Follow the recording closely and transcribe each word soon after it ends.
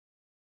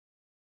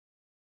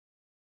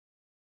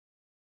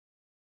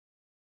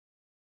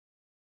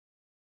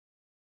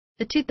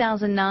The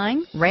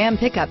 2009 Ram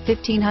Pickup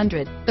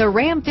 1500. The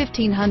Ram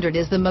 1500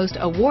 is the most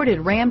awarded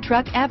Ram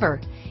truck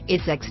ever.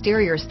 Its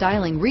exterior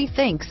styling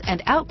rethinks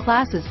and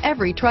outclasses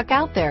every truck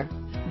out there.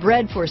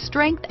 Bred for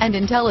strength and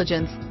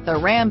intelligence, the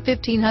Ram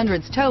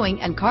 1500's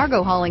towing and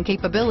cargo hauling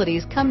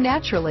capabilities come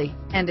naturally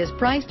and is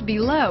priced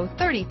below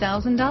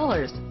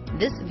 $30,000.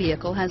 This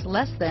vehicle has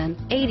less than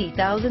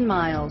 80,000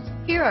 miles.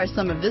 Here are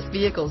some of this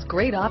vehicle's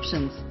great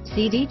options: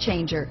 CD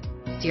changer,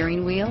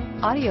 steering wheel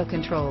audio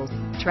controls,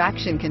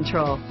 traction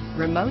control,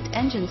 remote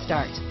engine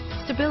start,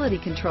 stability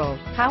control,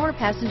 power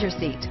passenger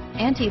seat,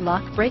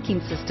 anti-lock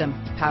braking system,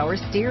 power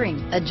steering,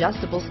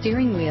 adjustable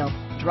steering wheel,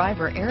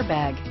 driver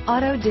airbag,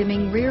 auto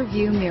dimming rear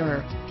view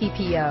mirror,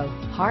 PPO,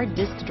 hard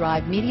disk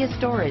drive media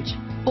storage,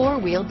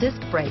 four-wheel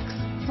disc brakes,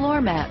 floor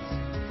mats,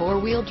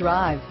 four-wheel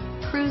drive,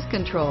 cruise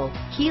control,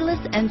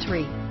 keyless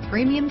entry,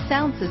 premium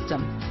sound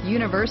system,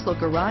 universal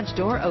garage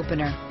door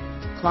opener,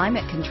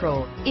 climate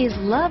control. Is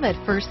love at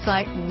first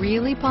sight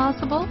really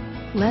possible?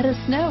 Let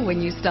us know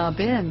when you stop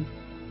in.